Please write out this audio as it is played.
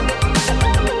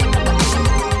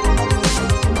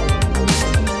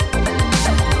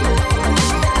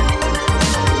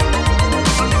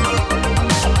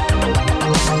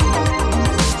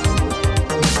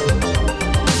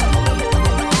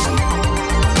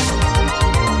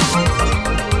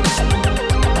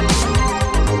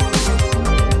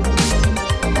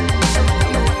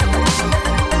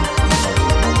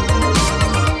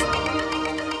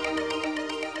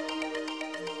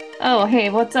Hey,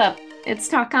 what's up? It's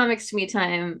Talk Comics to Me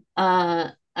time.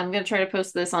 I'm gonna try to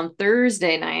post this on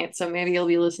Thursday night, so maybe you'll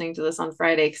be listening to this on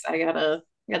Friday because I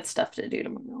got stuff to do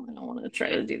tomorrow. I don't want to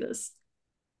try to do this.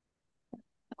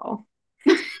 Oh,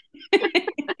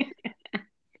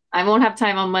 I won't have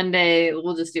time on Monday.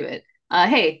 We'll just do it.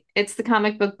 Hey, it's the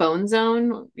comic book Bone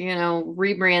Zone.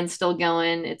 Rebrand's still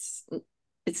going. It's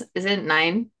is it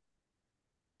nine?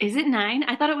 Is it nine?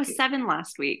 I thought it was seven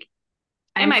last week.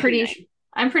 It I'm might be pretty nine.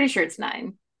 I'm pretty sure it's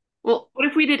nine. Well, What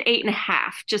if we did eight and a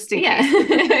half, just in yeah. case?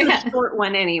 This is a Yeah. short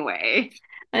one anyway.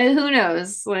 Who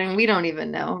knows? Like, we don't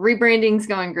even know. Rebranding's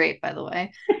going great, by the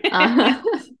way. Uh,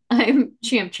 I'm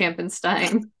Champ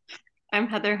Champenstein, I'm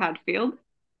Heather Hadfield.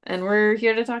 and we're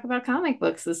here to talk about comic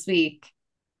books this week.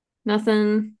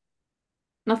 Nothing,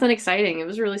 nothing exciting. It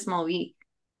was a really small week.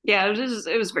 Yeah,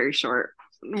 it was very short.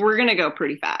 We're gonna go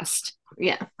pretty fast.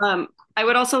 Yeah. Um, I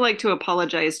would also like to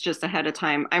apologize just ahead of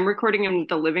time. I'm recording in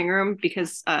the living room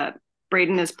because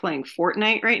Braden is playing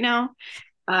Fortnite right now.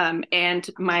 And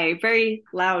my very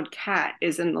loud cat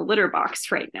is in the litter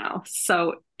box right now.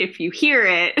 So if you hear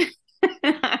it,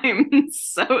 I'm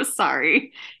so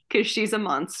sorry because she's a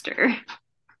monster.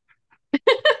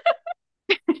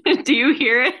 Do you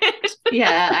hear it?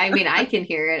 Yeah, I mean, I can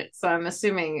hear it, so I'm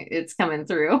assuming it's coming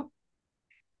through.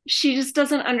 She just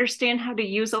doesn't understand how to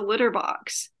use a litter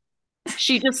box.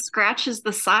 She just scratches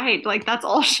the side. Like that's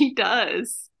all she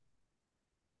does.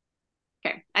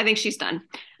 Okay, I think she's done.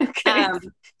 Okay. Um,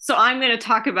 so I'm going to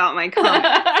talk about my comic.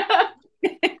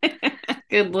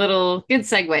 Good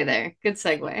segue there. Good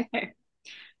segue. Okay.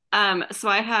 So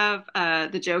I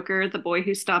have The Joker, The Boy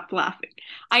Who Stopped Laughing.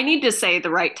 I need to say the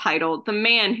right title, The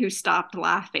Man Who Stopped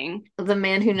Laughing. The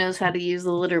man who knows how to use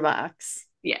the litter box.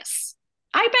 Yes.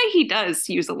 I bet he does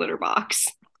use a litter box.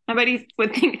 I bet he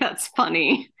would think that's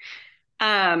funny.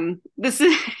 This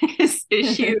is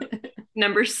issue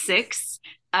number 6.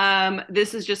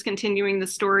 This is just continuing the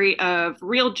story of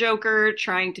real Joker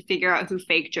trying to figure out who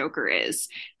fake Joker is.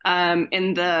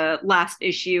 In the last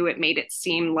issue, it made it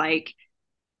seem like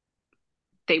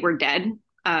they were dead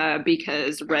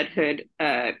because Red Hood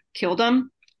killed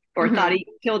him or thought Hmm. he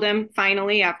killed him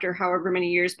finally after however many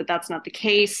years, but that's not the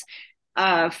case.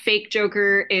 Fake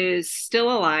Joker is still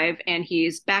alive and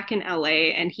he's back in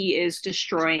LA and he is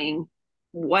destroying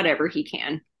whatever he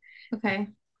can, Okay.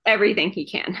 everything he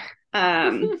can.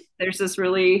 There's this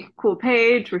really cool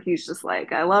page where he's just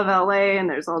like, I love LA, and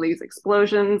there's all these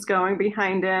explosions going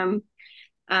behind him.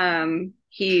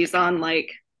 He's on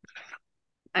like,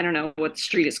 I don't know what the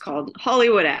street is called,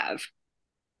 Hollywood Ave.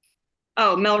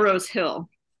 Oh, Melrose Hill.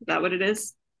 Is that what it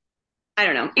is? I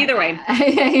don't know. Either way.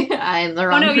 I'm the Oh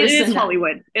wrong no, it is person.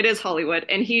 Hollywood. It is Hollywood.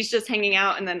 And he's just hanging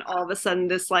out, and then all of a sudden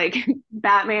this like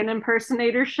Batman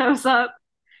impersonator shows up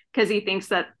because he thinks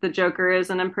that the Joker is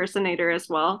an impersonator as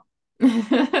well.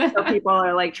 So people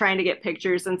are like trying to get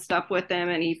pictures and stuff with him,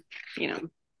 and he, you know,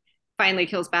 finally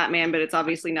kills Batman, but it's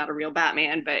obviously not a real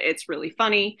Batman, but it's really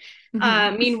funny.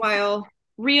 Mhm. Meanwhile,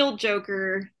 real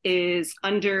Joker is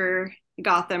under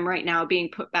Gotham right now being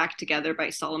put back together by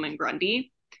Solomon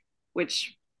Grundy,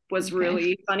 which was Okay.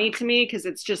 really funny to me because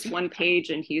it's just one page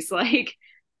and he's like,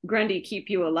 Grundy, keep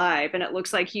you alive. And it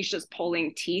looks like he's just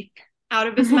pulling teeth out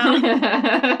of his mouth.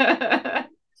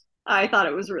 I thought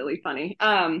it was really funny.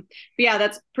 But yeah,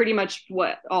 that's pretty much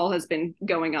what all has been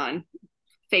going on.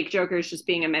 Fake Joker's just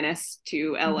being a menace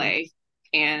to Mhm. LA,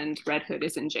 and Red Hood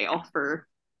is in jail for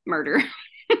murder.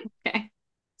 Okay.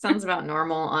 Sounds about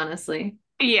normal, honestly.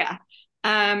 Yeah.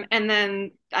 And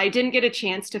then I didn't get a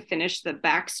chance to finish the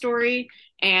backstory.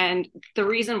 And the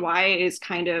reason why is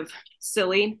kind of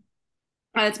silly.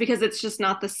 It's because it's just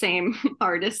not the same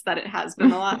artist that it has been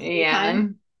the last few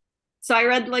times. Yeah, So I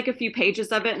read like a few pages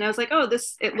of it and I was like, oh,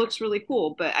 it looks really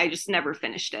cool, but I just never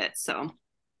finished it. So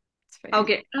it's fair.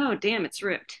 oh, damn, it's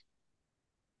ripped.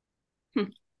 Hmm.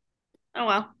 Oh,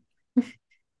 well,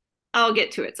 I'll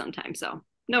get to it sometime. So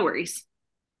no worries.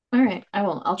 All right, I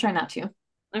will. I'll try not to.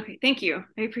 Okay. Thank you.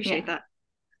 I appreciate Yeah. that.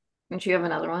 Don't you have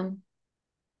another one?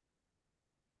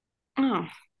 Oh,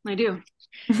 I do.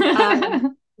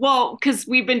 Well, because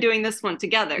we've been doing this one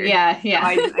together, Yeah, so yeah.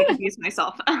 I confused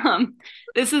myself.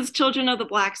 This is Children of the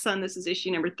Black Sun. This is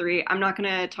issue number 3. I'm not going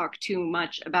to talk too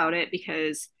much about it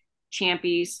because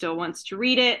Champy still wants to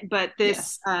read it, but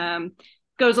this Yes.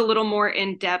 goes a little more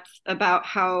in depth about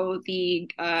how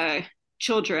the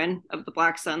children of the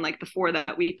Black Sun, like the 4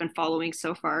 that we've been following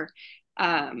so far,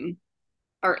 um,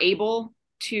 are able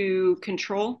to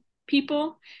control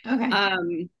people.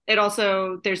 Okay. It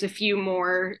also, there's a few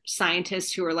more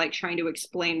scientists who are like trying to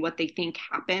explain what they think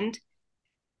happened.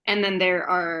 And then there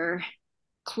are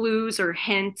clues or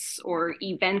hints or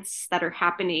events that are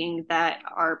happening that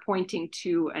are pointing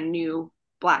to a new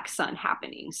black sun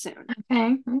happening soon.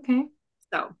 Okay. Okay.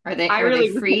 So Are they I are they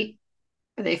really freak?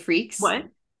 Are they freaks? what?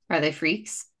 Are they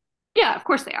freaks? Yeah, of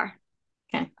course they are.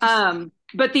 Okay. Just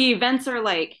But the events are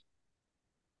like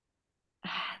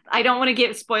I don't want to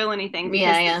get spoil anything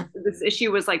yeah, because yeah. this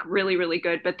issue was like really really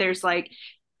good, but there's like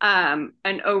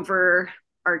an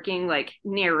overarching like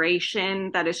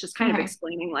narration that is just kind of Okay.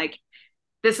 explaining like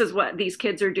this is what these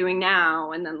kids are doing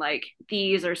now and then like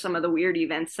these are some of the weird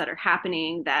events that are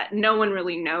happening that no one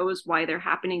really knows why they're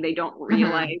happening. They don't Mm-hmm.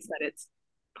 realize that it's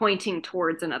pointing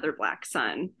towards another black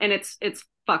sun and it's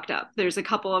fucked up. There's a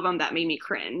couple of them that made me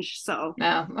cringe. So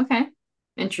Oh, okay.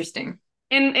 Interesting.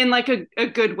 in like a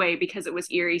good way because it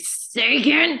was eerie.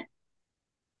 Sagan.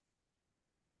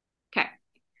 Okay,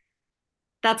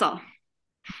 that's all.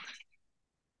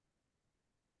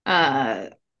 Uh,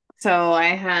 so I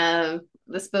have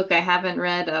this book I haven't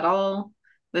read at all.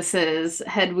 This is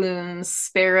Head Wounds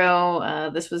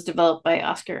Sparrow. This was developed by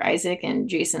Oscar Isaac and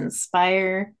Jason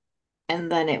Spire,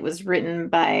 and then it was written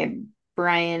by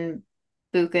Brian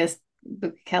Bucas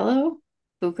Bucallo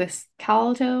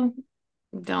Bucascaldo.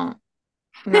 Don't,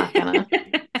 I'm not gonna.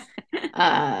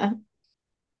 Uh,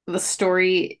 the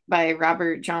story by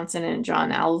Robert Johnson and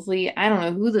John Owsley. I don't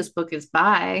know who this book is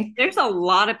by. There's a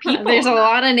lot of people There's a on that.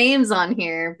 lot of names on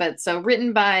here, but so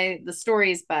written by the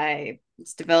stories by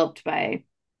it's developed by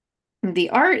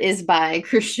the art is by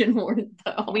Christian Ward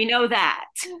though. We know that.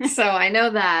 So I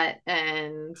know that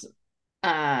and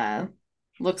uh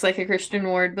looks like a Christian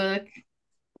Ward book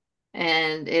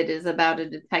and it is about a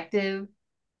detective.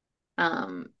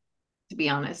 Um to be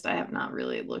honest, I have not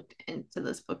really looked into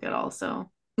this book at all, so I'm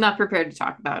not prepared to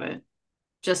talk about it.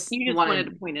 Just You just wanted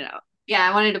to wanted point it out. yeah,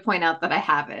 I wanted to point out that I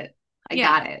have it. I Yeah.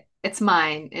 got it. It's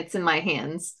mine. It's in my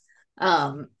hands.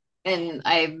 Um, and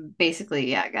I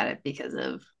basically, yeah, got it because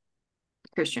of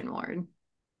Christian Ward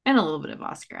and a little bit of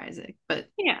Oscar Isaac. But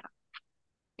Yeah.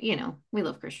 we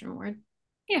love Christian Ward.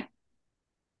 Yeah.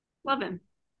 Love him.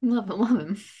 Love him, love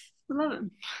him. Love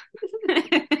him.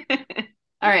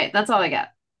 All right, that's all I got.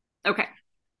 Okay. Okay,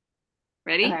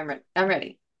 Ready? I'm ready. I'm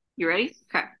ready. You ready?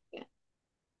 Okay. Yeah.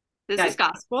 This Got is it.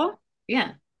 gospel.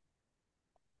 Yeah.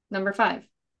 Number 5.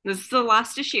 This is the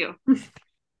last issue.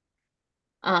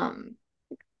 Um,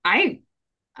 I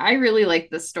I really like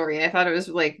this story. I thought it was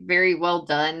like very well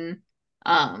done.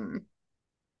 Um,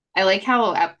 I like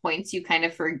how at points you kind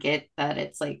of forget that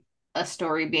it's like a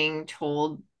story being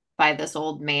told by this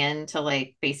old man to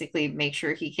like basically make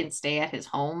sure he can stay at his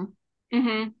home.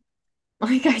 Hmm.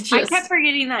 Like I I kept just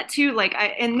forgetting that too. Like I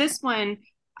in this one,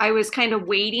 I was kind of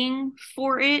waiting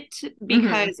for it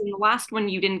hmm because in the last one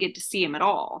you didn't get to see him at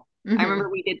all. I remember hmm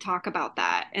we did talk about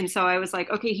that. And so I was like,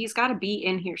 okay, he's got to be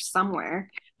in here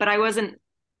somewhere. But I wasn't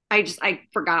I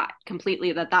forgot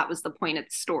completely that that was the point of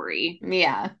the story.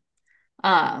 yeah.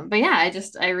 But yeah, I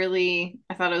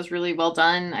thought it was really well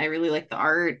done. I really like the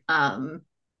art.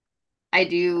 I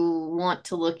do want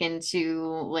to look into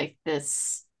like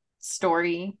this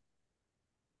story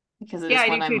because it Yeah, is I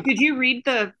one do too. I'm Did you read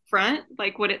the front,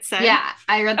 like what it said? yeah,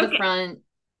 I read the Okay. front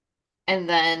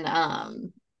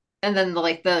and then the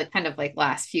like the kind of like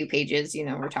last few pages,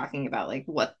 we're talking about like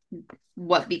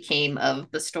what became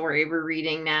of the story we're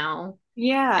reading now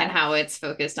and Yeah. how it's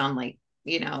focused on like,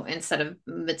 instead of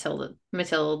Matilde,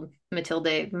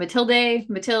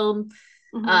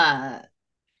 Hmm. uh,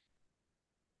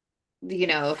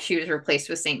 she was replaced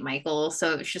with Saint Michael.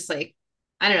 So it's just like,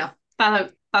 I don't know.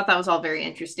 Thought that was all very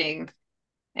interesting.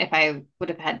 If I would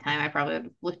have had time, I probably would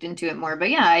have looked into it more. But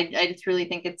yeah, I just really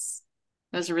think it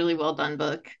was a really well done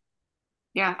book.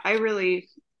 Yeah, I really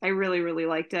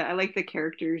liked it. I like the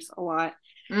characters a lot,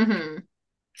 Hmm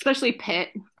especially Pitt.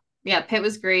 Yeah, Pitt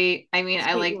was great. I mean,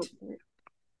 Sweet little Pitt.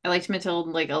 I liked Matilda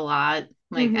like a lot.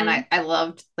 Like, and Mm-hmm. I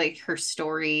loved like her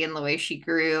story and the way she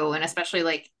grew, and especially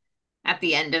like at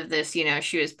the end of this,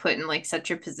 she was put in like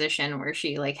such a position where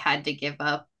she like had to give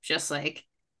up. Just like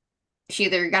she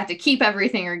either got to keep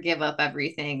everything or give up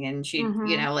everything, and she,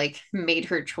 Mm-hmm. like made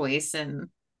her choice, and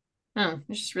oh,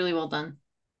 it's just really well done.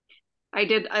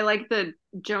 I like the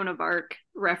Joan of Arc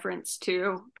reference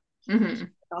too.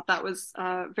 Hmm I thought that was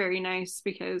very nice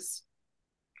because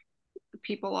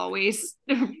people always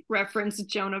reference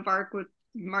Joan of Arc with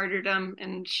martyrdom,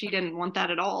 and she didn't want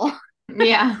that at all,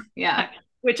 Yeah, yeah.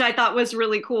 which I thought was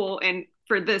really cool. And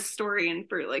for this story and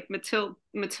for like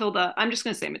Matilda, I'm just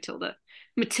gonna say Matilda.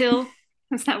 Matilda,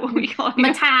 is that what we call you?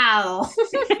 Matal.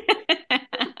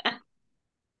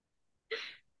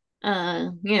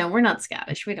 We're not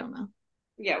Scottish. We don't know.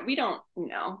 Yeah, we don't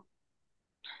know.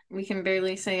 We can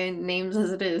barely say names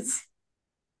as it is.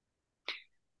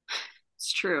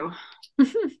 It's true.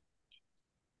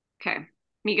 Okay.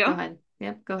 Me Go go. ahead.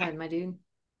 Yep, go ahead, my dude.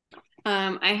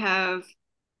 I have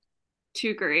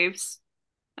two graves.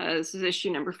 This is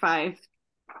issue number 5.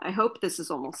 I hope this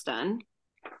is almost done.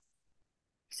 It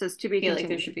says to be I feel like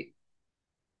there continued. should be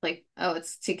like, oh,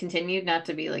 it's to continue, not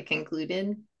to be like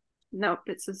concluded. Nope,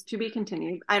 it says to be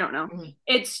continued. I don't know. Mhm.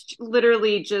 It's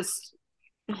literally just,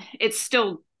 it's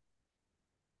still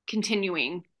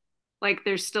continuing. Like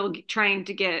they're still trying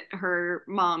to get her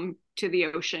mom to the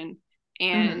ocean. Mhm.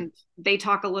 And they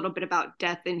talk a little bit about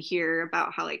death in here,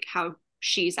 about how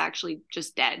she's actually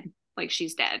just dead. Like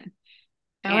she's dead.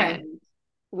 Okay. And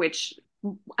which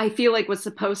I feel like was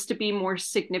supposed to be more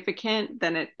significant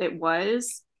than it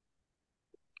was.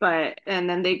 But and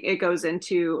then it goes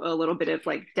into a little bit of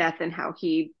like death and how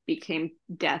he became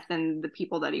death and the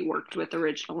people that he worked with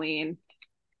originally and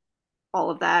all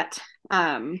of that.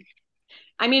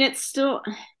 I mean, it's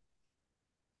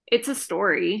a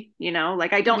story,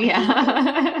 like I don't hate it.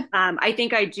 Yeah. I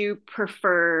think I do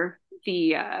prefer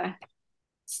the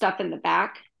stuff in the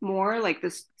back more, like the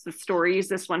stories.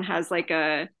 This one has like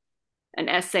an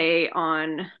essay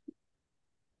on,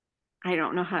 I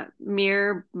don't know how,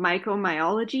 mere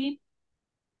mycomyology,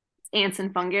 ants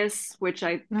and fungus, which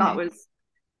I thought Okay.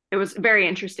 it was very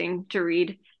interesting to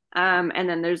read. And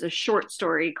then there's a short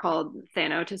story called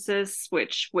Thanotosis,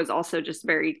 which was also just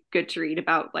very good to read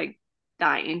about like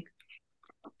dying.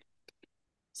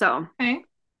 So Okay.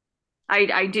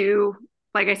 I do,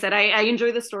 like I said, I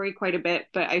enjoy the story quite a bit,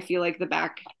 but I feel like the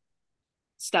back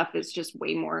stuff is just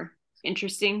way more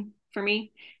interesting for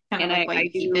me. Kind of And like why I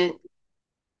you keep do, it.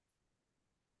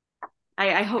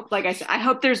 I hope, like I said, I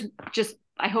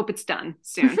hope it's done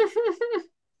soon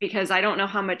because I don't know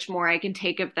how much more I can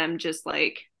take of them just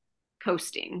like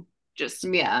coasting, just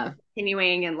Yeah.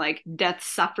 continuing and like death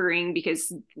suffering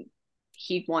because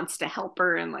he wants to help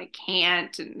her and like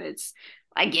can't. And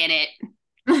I get it.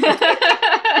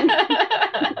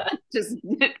 Just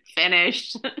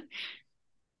finished.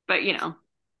 But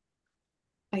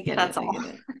I get it. that's I all. get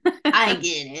it. I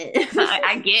get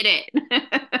I it. get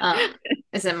it. um,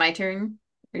 is it my turn?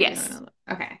 Or do you want to Yes. know?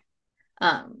 Okay.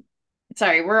 Um,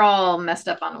 sorry, we're all messed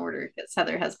up on order because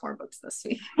Heather has more books this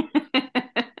week.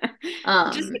 Just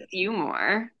Um, a few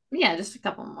more. yeah, just a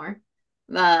couple more.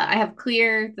 I have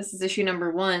Clear. This is issue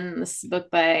number 1. This is a book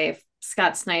by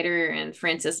Scott Snyder and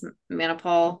Francis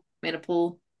Manapul.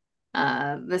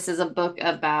 This is a book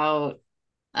about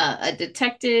a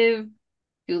detective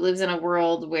who lives in a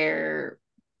world where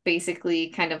basically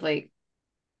kind of like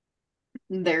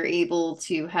they're able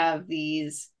to have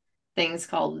these things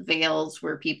called veils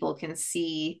where people can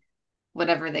see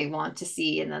whatever they want to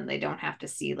see and then they don't have to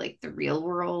see like the real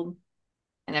world,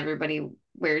 and everybody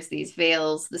wears these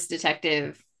veils. This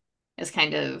detective is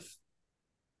kind of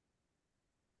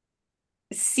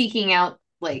seeking out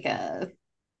like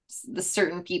the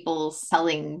certain people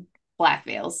selling black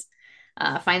veils.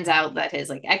 Finds out that his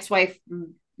like ex-wife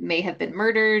may have been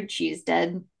murdered, she's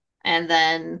dead, and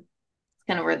then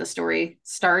kind of where the story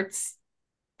starts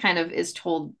kind of is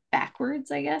told backwards,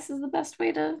 I guess is the best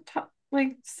way to talk,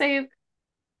 like say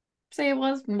it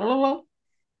was.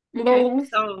 Okay.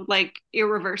 So like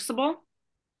irreversible.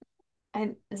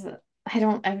 I is it, I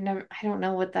don't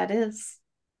know what that is.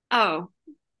 Oh,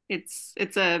 it's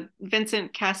a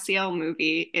Vincent Cassel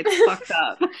movie. It's fucked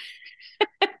up.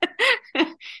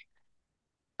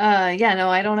 Yeah, no,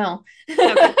 I don't know.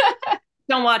 Okay.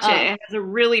 Don't watch it. um It has a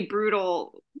really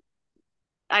brutal,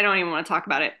 I don't even want to talk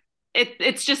about it.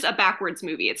 It's just a backwards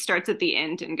movie. It starts at the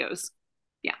end and goes,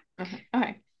 yeah.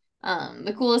 okay.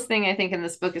 The coolest thing I think in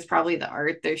this book is probably the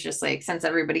art. There's just like, since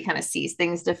everybody kind of sees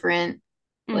things different,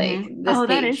 like this Oh,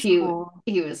 that page is cool.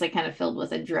 he was like kind of filled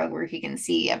with a drug where he can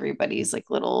see everybody's like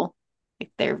little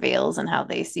like their veils and how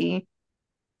they see.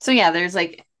 So yeah, there's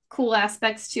like cool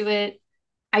aspects to it.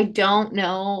 I don't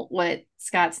know what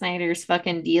Scott Snyder's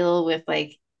fucking deal with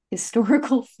like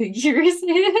historical figures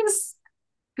is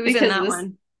Who's in because that this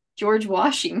one? George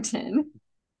Washington.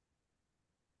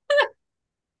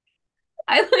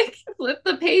 I like flipped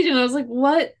the page and I was like,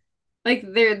 what? Like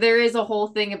there is a whole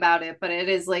thing about it, but it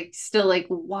is like still like,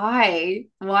 why?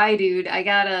 Why, dude? I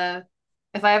gotta,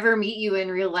 if I ever meet you in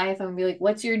real life, I'm gonna be like,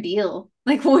 what's your deal?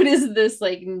 Like, what is this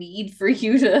like need for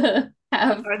you to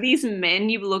have? Are these men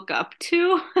you look up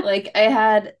to? Like I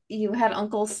had you had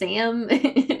Uncle Sam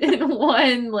in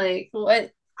one, like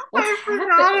what's I forgot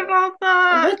happening? about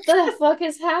that. What the fuck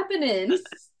is happening?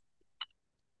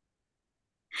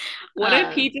 What if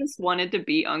Uh he just wanted to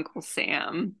be Uncle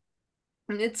Sam?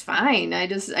 it's fine. I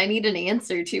need an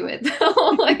answer to it though.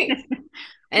 Like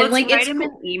and Let's like write it's him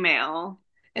cool. an email.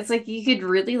 It's like you could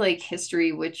really like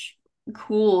history which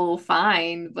cool,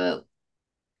 fine, but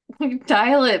like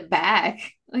dial it back.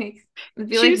 Like it'd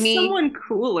be like Choose me. someone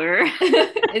cooler.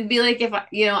 It'd be like if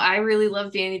I really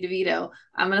love Danny DeVito.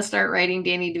 I'm gonna start writing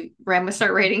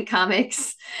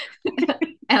comics, and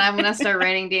I'm gonna start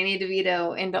writing Danny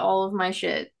DeVito into all of my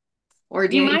shit, or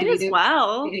You might as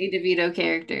well. Danny DeVito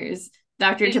characters.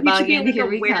 Dr. You should be Toboggan, like a here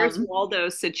we Where's come. Waldo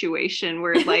situation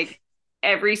where like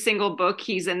every single book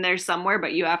he's in there somewhere,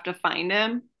 but you have to find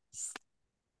him.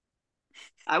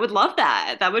 I would love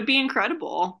that. That would be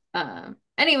incredible.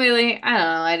 Anyway, like, I don't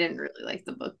know. I didn't really like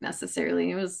the book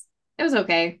necessarily. It was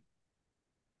okay.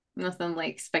 Nothing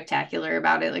like spectacular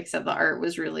about it, like, except the art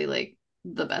was really like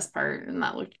the best part, and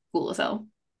that looked cool as hell.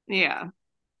 Yeah.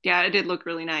 Yeah, it did look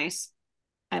really nice.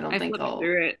 I don't I think flipped I'll.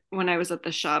 through it when I was at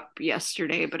the shop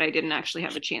yesterday, but I didn't actually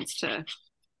have a chance to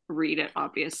read it,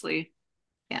 obviously.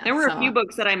 Yeah, There were a few so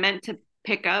books that I meant to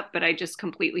pick up, but I just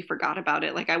completely forgot about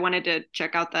it. Like I wanted to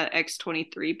check out that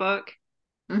X-23 book.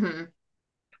 mhm.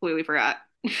 Completely forgot.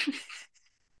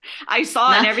 I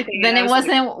saw it and Nah, everything, and then I it was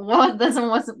like,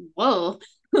 wasn't whoa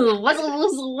wasn't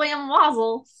William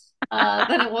Wazzle.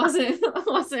 Then it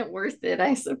wasn't worth it,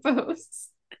 I suppose.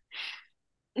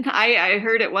 I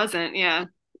heard it wasn't, yeah.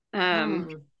 Hmm.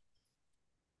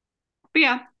 But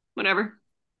yeah, whatever.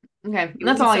 Okay, You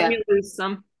that's win all I some, got. you lose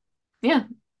some. Yeah,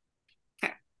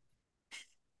 Okay.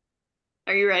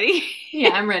 Are you ready? yeah,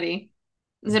 I'm ready.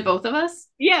 Is it both of us?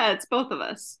 Yeah, it's both of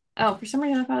us. Oh, for some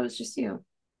reason I thought it was just you.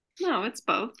 No, it's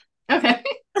both. Okay.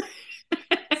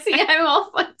 See, I'm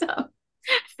all fucked up.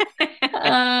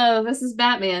 This is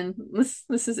Batman.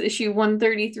 This is issue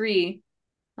 133.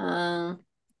 Uh,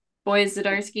 Boy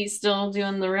Zdarsky's still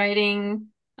doing the writing.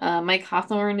 Mike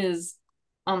Hawthorne is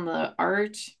on the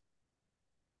art,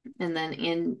 and then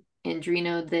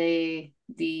Andrino de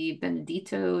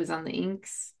Benedito is on the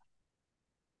inks,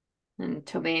 and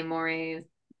Tobey Morey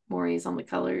is on the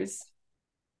colors.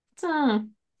 It's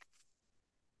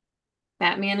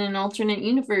Batman in an alternate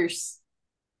universe,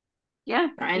 Yeah,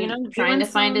 trying doing to find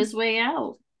some. his way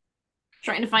out,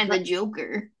 trying to find the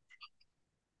Joker.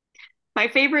 My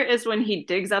favorite is when he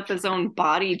digs up his own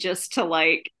body just to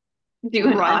like Do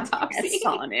an run autopsy. tests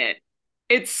on it.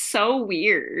 It's so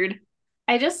weird.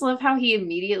 I just love how he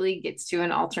immediately gets to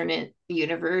an alternate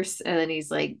universe and then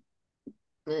he's like,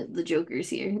 the Joker's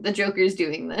here. The Joker's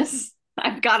doing this.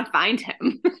 I've got to find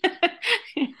him.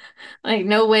 Like,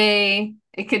 no way.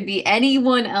 It could be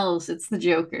anyone else. It's the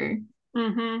Joker.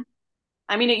 Mm-hmm.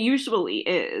 I mean, it usually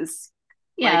is.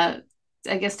 Like, Yeah,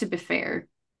 I guess to be fair.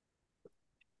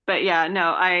 but yeah,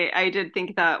 no, I did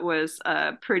think that was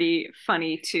pretty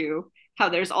funny too. How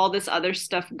there's all this other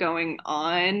stuff going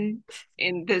on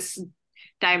in this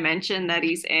dimension that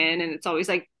he's in, and it's always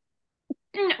like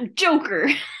Joker.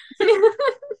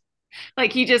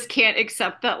 Like he just can't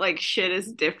accept that like shit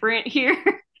is different here.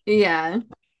 Yeah.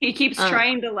 He keeps Uh,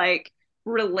 trying to like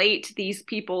relate these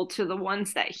people to the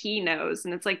ones that he knows,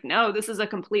 and it's like, no, this is a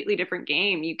completely different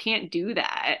game. You can't do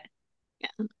that.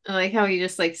 I like how he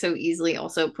just like so easily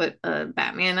also put a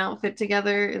Batman outfit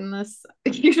together in this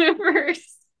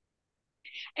universe.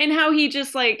 And how he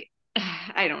just like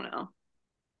I don't know.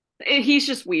 He's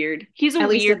just weird. He's a At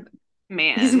least weird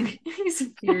man. he's a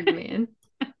weird man.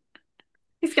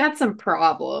 He's got some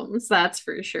problems, that's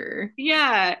for sure.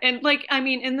 Yeah, and like I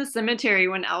mean in the cemetery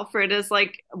when Alfred is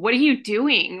like, "What are you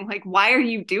doing? Like why are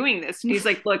you doing this?" And he's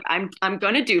like, "Look, I'm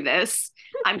going to do this.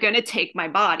 I'm going to take my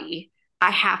body. I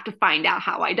have to find out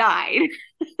how I died."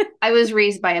 I was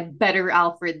raised by a better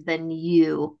Alfred than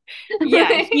you.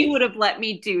 Yeah, he would have let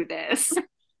me do this.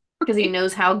 Because he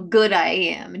knows how good I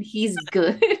am and he's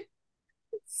good.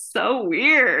 So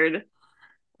weird.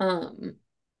 Um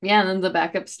yeah, and then the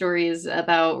backup story is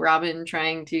about Robin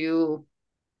trying to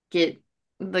get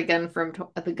the gun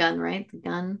the gun, right? The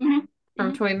gun Mhm.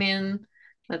 from Mhm. Toyman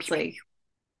that's like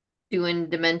doing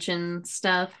dimension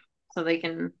stuff so they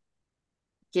can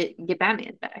get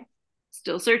Batman back.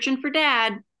 Still searching for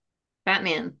dad.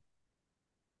 Batman.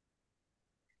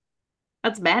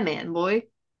 That's Batman, boy.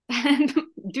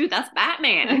 Dude, that's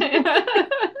Batman. Yeah,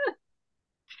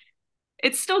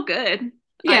 It's still good.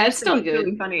 I it's just think still it's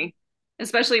really good. funny.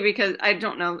 Especially because I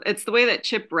don't know, it's the way that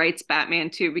Chip writes Batman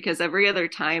too, because every other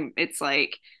time it's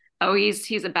like, oh, he's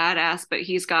a badass, but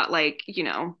he's got like,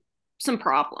 some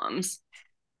problems.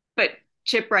 But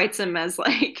Chip writes him as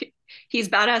like he's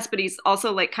badass, but he's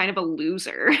also like kind of a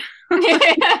loser,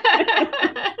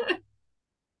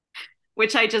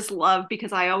 which I just love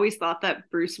because I always thought that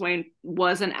Bruce Wayne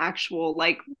was an actual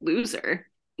like loser.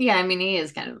 Yeah, I mean he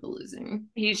is kind of a loser.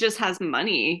 He just has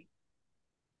money.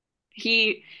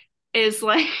 He is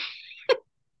like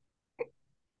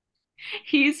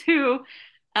he's who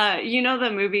You know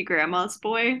the movie Grandma's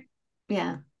Boy?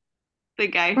 Yeah, The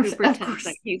guy who of pretends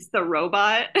that course. he's the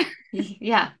robot.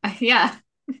 Yeah, yeah.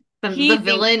 The He thinks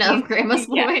villain of he's, Grandma's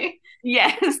yeah, Boy.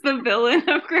 yes, the villain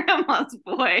of Grandma's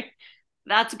Boy.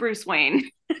 That's Bruce Wayne.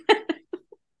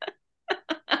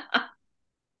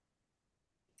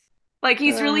 Like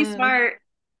he's really Uh, smart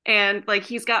and like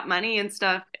he's got money and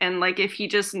stuff and like if he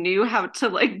just knew how to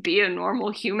like be a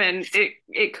normal human,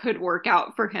 it could work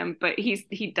out for him, but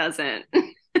he doesn't.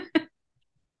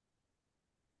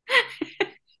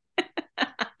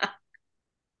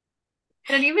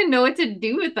 I don't even know what to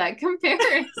do with that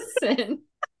comparison.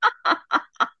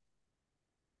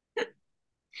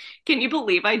 Can you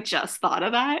believe I just thought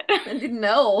of that? I didn't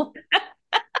know.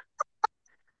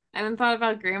 I haven't thought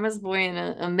about Grandma's Boy in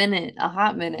a minute, a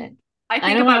hot minute. I I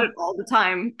think don't about know. it all the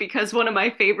time because one of my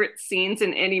favorite scenes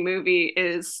in any movie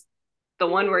is the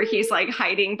one where he's like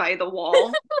hiding by the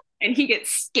wall and he gets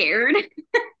scared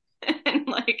and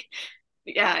like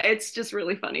yeah, it's just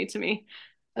really funny to me.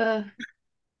 Uh,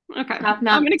 Okay. top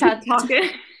I'm notch, gonna keep talking.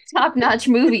 It's top notch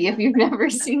movie if you've never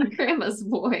seen Grandma's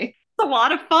Boy. a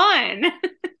lot of fun.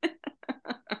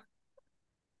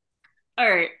 All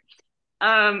right.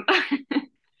 Um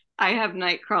I have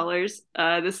Nightcrawlers.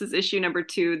 This is issue number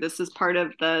 2. This is part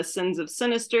of the Sins of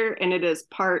Sinister, and it is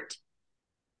part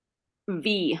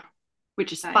V,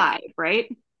 which is Right. 5, right?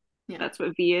 Yeah. That's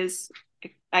what V is.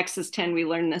 X is 10. We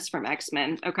learned this from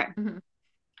X-Men. Okay. Mhm.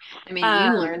 I mean, you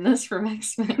Um, learned this from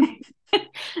X-Men.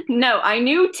 no, I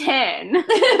knew 10.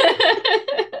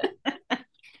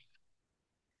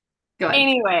 Go ahead.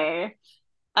 Anyway,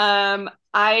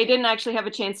 I didn't actually have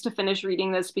a chance to finish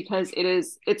reading this because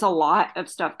it's a lot of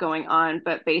stuff going on,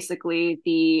 but basically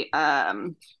the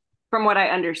from what I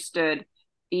understood,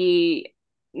 the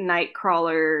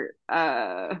Nightcrawler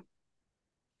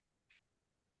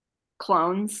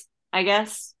clones, I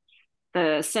guess,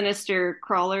 the Sinister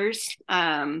Crawlers,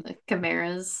 Like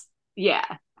Chimeras,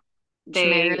 yeah, they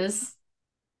Chimeras.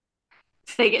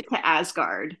 they get to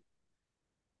Asgard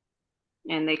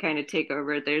and they kind of take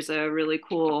over. There's a really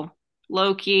cool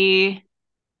Loki.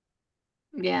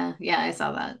 Yeah, yeah, I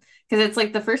saw that. Because it's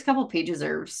like the first couple pages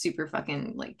are super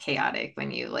fucking like chaotic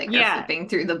when you like are Yeah, flipping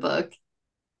through the book.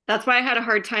 that's why I had a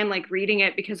hard time like reading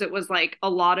it because it was like a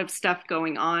lot of stuff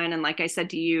going on. And like I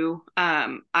said to you,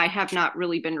 I have not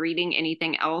really been reading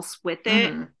anything else with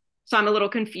it. Hmm. So I'm a little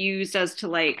confused as to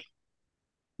like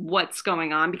what's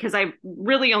going on because I've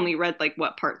really only read like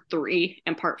what part 3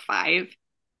 and part 5.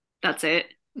 That's it.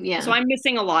 So Yeah. I'm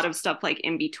missing a lot of stuff like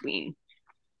in between.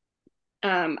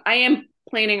 I am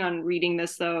planning on reading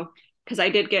this though, because I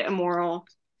did get Immoral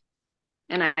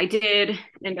and I did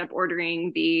end up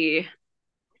ordering the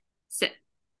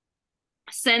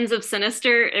Sins of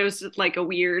Sinister. It was just like a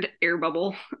weird air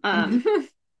bubble.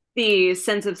 The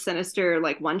Sins of Sinister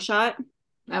like one shot.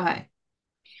 Okay.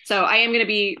 So I am going to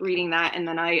be reading that, and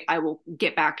then I will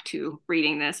get back to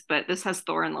reading this. But this has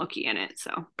Thor and Loki in it,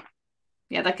 so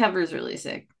Yeah, that cover is really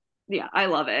sick. yeah, I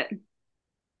love it.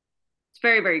 It's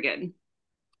very very good.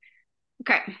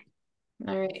 Okay.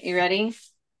 All right, you ready?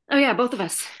 Oh yeah, both of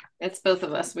us. It's both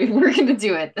of us. We're gonna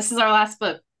do it. This is our last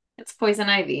book. It's Poison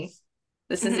Ivy.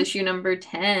 This is Mm-hmm. issue number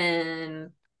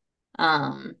 10.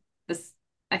 Um, this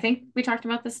I think we talked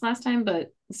about this last time,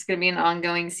 but it's gonna be an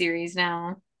ongoing series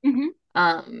now. Mm-hmm.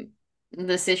 Um,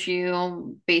 this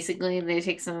issue basically they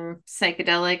take some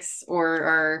psychedelics or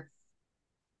are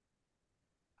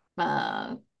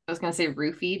I was gonna say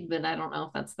roofied, but I don't know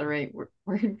if that's the right word.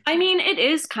 I mean, it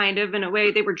is kind of in a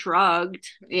way they were drugged.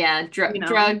 Yeah, You know,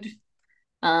 drugged.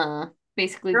 Uh,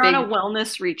 basically they're on a big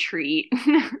wellness retreat.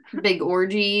 big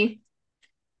orgy,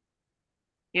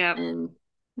 Yep. and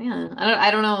yeah,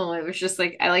 I don't know. It was just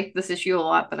like I like this issue a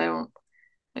lot, but I don't.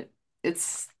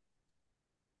 It's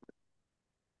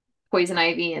Poison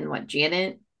Ivy and what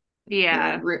Janet,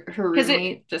 Yeah. her Because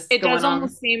roommate, just it going does on.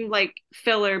 almost seem like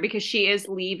filler because she is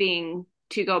leaving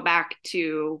to go back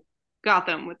to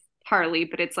Gotham with Harley,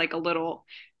 but it's like a little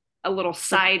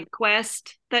It's a, side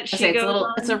quest that I say she goes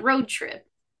it's a on. road trip.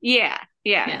 Yeah,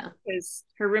 yeah. Yeah. Because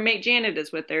her roommate Janet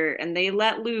is with her and they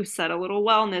let loose at a little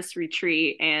wellness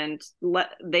retreat and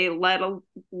they let a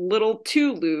little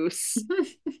too loose.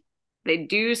 They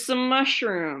do some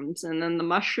mushrooms and then the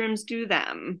mushrooms do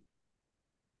them.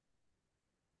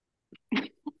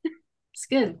 It's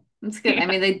good. It's good. I Yeah.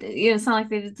 mean, it's not like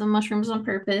they did some mushrooms on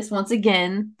purpose. Once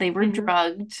again, they were Hmm.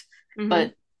 drugged, Hmm.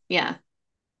 but yeah,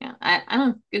 yeah. I don't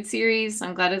know. Good series.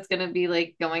 I'm glad it's gonna be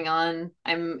like going on.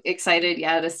 I'm excited,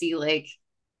 yeah, to see like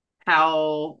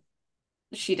how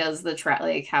she does the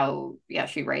like how yeah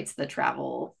she writes the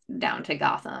travel down to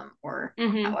Gotham or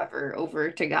Hmm. however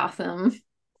over to Gotham.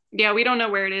 Yeah, we don't know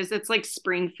where it is. It's like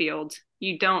Springfield.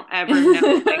 You don't ever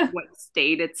know like what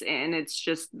state it's in. It's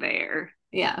just there.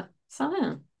 Yeah. So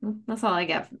yeah, that's all I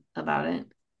get about it.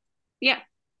 Yeah,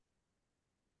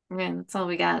 Okay, that's all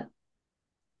we got.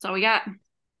 that's all we got.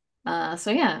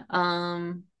 So yeah,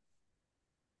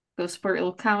 go support your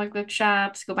local comic book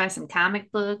shops, go buy some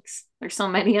comic books. There's so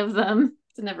many of them.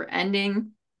 It's never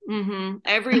ending.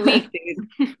 Every week,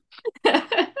 dude.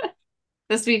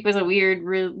 This week was a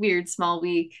weird small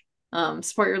week.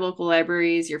 Support your local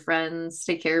libraries, your friends,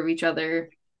 take care of each other.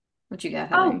 What you got,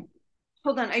 Heather? Oh,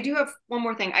 hold on. I do have one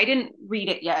more thing. I didn't read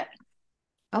it yet.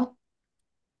 Oh,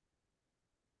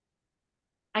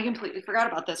 I completely forgot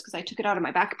about this because I took it out of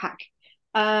my backpack.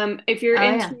 If you're oh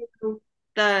yeah. into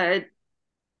the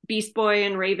Beast Boy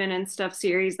and Raven and stuff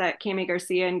series that Cami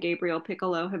Garcia and Gabriel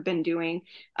Piccolo have been doing,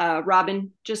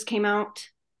 Robin just came out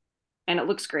and it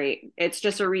looks great. It's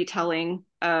just a retelling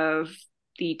of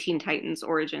the Teen Titans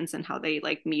origins and how they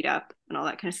like meet up and all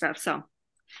that kind of stuff. So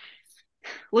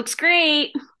looks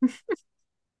great. Okay.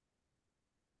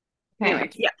 Anyway,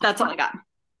 yeah, that's all I got.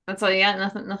 That's all you got?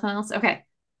 Nothing else? Okay.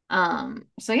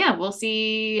 So yeah, we'll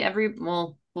see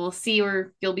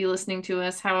where you'll be listening to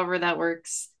us, however that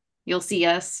works. You'll see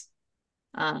us.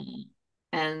 Um,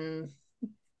 and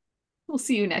we'll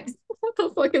see you next. What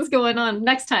the fuck is going on?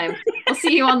 Next time. We'll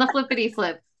see you on the flippity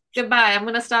flip. Goodbye. I'm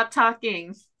gonna stop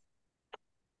talking.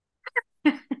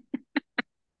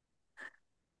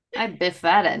 I biff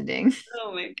that ending.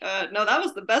 Oh my god. No, that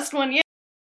was the best one yet.